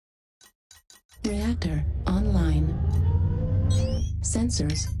Reactor online.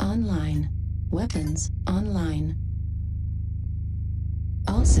 Sensors online. Weapons online.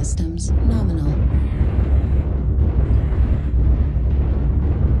 All systems nominal.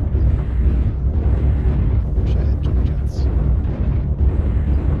 Wish I had jump jets.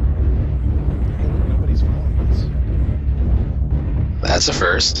 Nobody's following us. That's a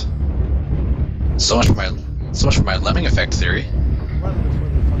first. So much for my lemming effect theory. Run before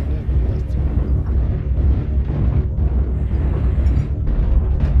they find out.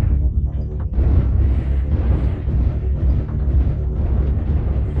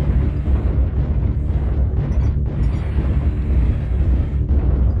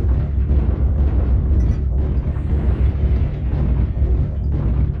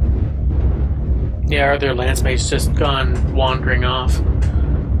 Yeah, are their landsmates just gone wandering off?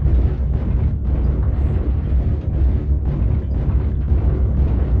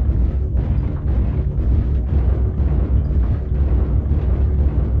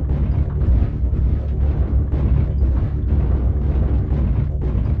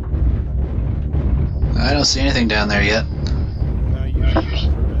 I don't see anything down there yet. No, you should go for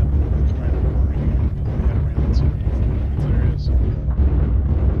a bit. Come around the corner here. Head around so there it is.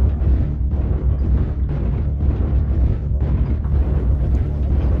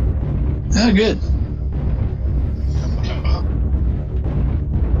 Oh, good.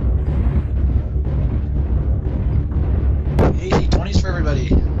 AC-20s for everybody.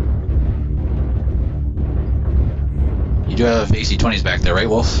 You do have AC-20s back there, right,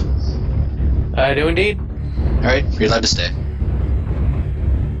 Wolf? I do indeed. Alright, you're allowed to stay.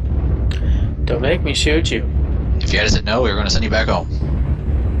 Don't make me shoot you. If you had said no, we were going to send you back home.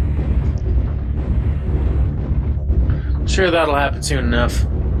 Sure, that'll happen soon enough.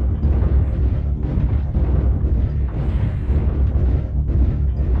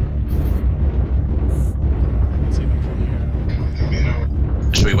 Let's see them from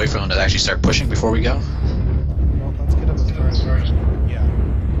here. Should we wait for them to actually start pushing before we go? Well, let's get up as far as yeah.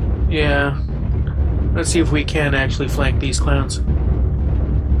 Yeah. Let's see if we can actually flank these clowns.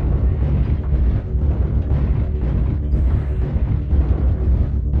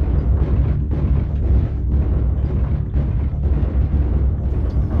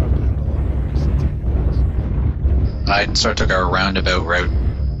 I sort of took our roundabout route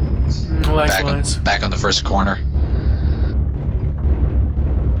Likewise. back on the first corner.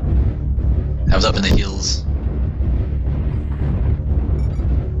 I was up in the hills.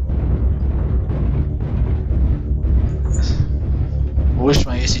 Wish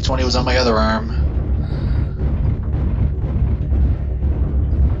my AC-20 was on my other arm.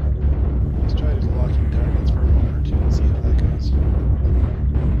 Let's try just locking targets for a moment or two and see how that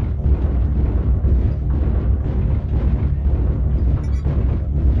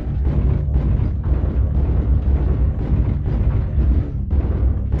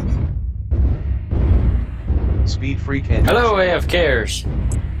goes. Speed freak engine. Hello, AFKers.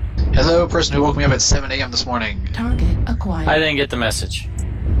 Hello, person who woke me up at 7 a.m. this morning. Target acquired. I didn't get the message.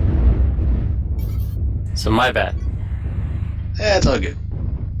 So my bad. Yeah, it's all good.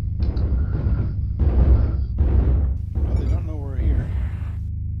 Well, they don't know we're here.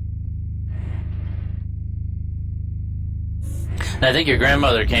 I think your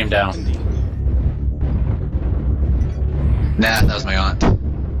grandmother came down. Nah, that was my aunt.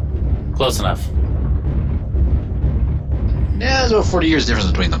 Close enough. Yeah, there's about 40 years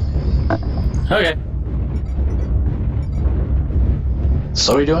difference between them. Okay.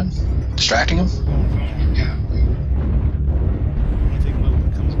 So what are you doing? Distracting him? Yeah. I think a little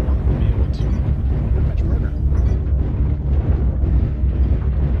bit comes along, we'll be able to pretty much murder.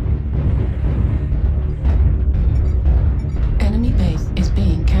 Enemy base is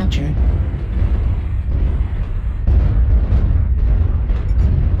being captured.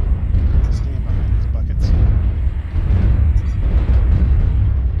 Stand behind these buckets.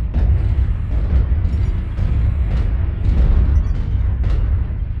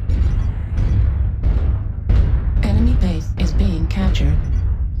 Enemy base is being captured.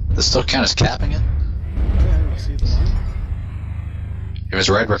 This still count as capping it? Yeah, you see the line? If it's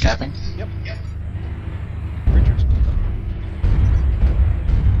red, we're capping? Yep. Richards.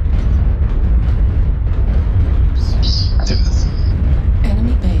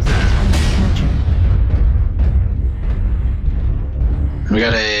 Enemy base is being captured. We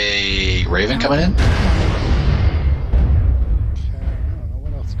got a Raven coming in? Okay, I don't know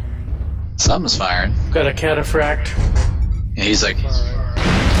what else is coming in. Something's firing. Got a cataphract. Yeah, he's like, Far right.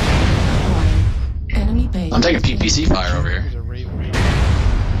 Acquired. Enemy base. I'm taking is being PPC fire over There's here. a Raven.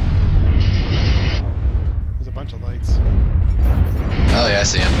 There's a bunch of lights. Oh yeah, I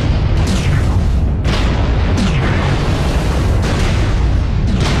see him.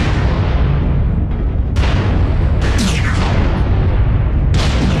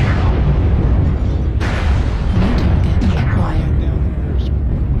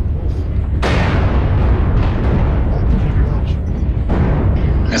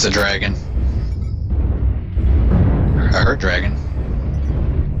 It's a dragon. I heard dragon.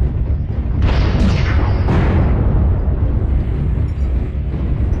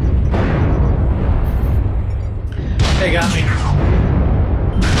 They got me.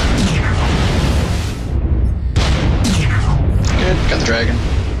 Good, got the dragon.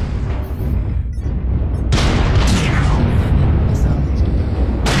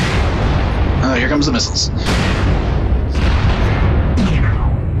 Oh, here comes the missiles.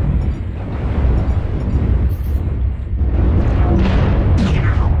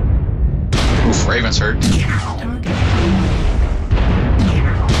 Oof, Raven's hurt.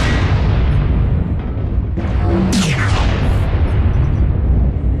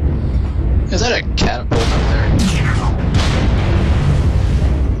 Is that a catapult up there?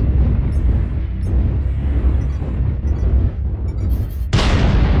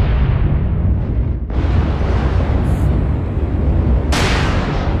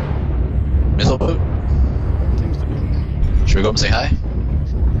 Missile boat? Seems to be. Should we go up and say hi?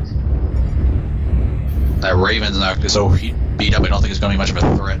 That Raven's not so beat up. I don't think it's going to be much of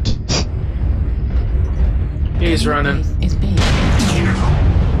a threat. He's running. Is being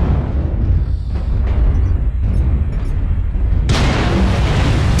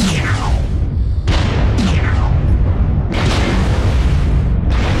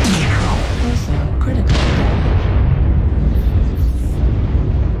also critical damage.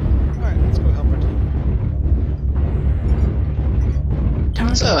 Alright, let's go help our team.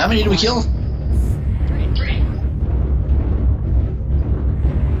 Target So, how many did we kill? Three.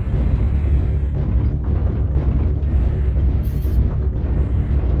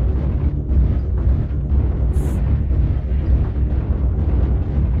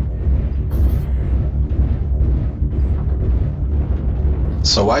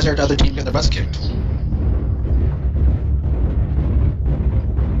 So why is our other team getting their butts kicked?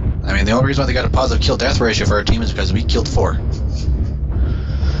 I mean, the only reason why they got a positive kill-death ratio for our team is because we killed 4.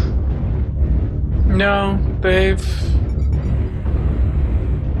 No, they've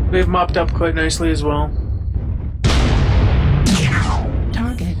mopped up quite nicely as well.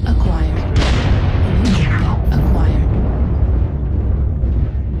 target acquired. New target acquired.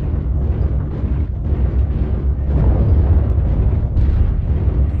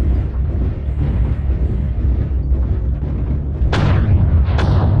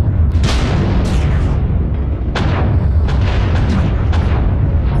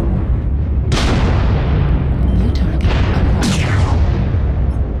 New target acquired.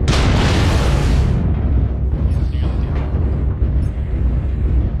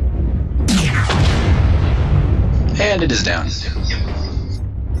 And it is down.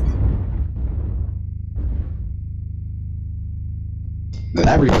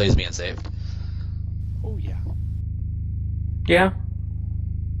 That replay is being saved. Oh yeah. Yeah,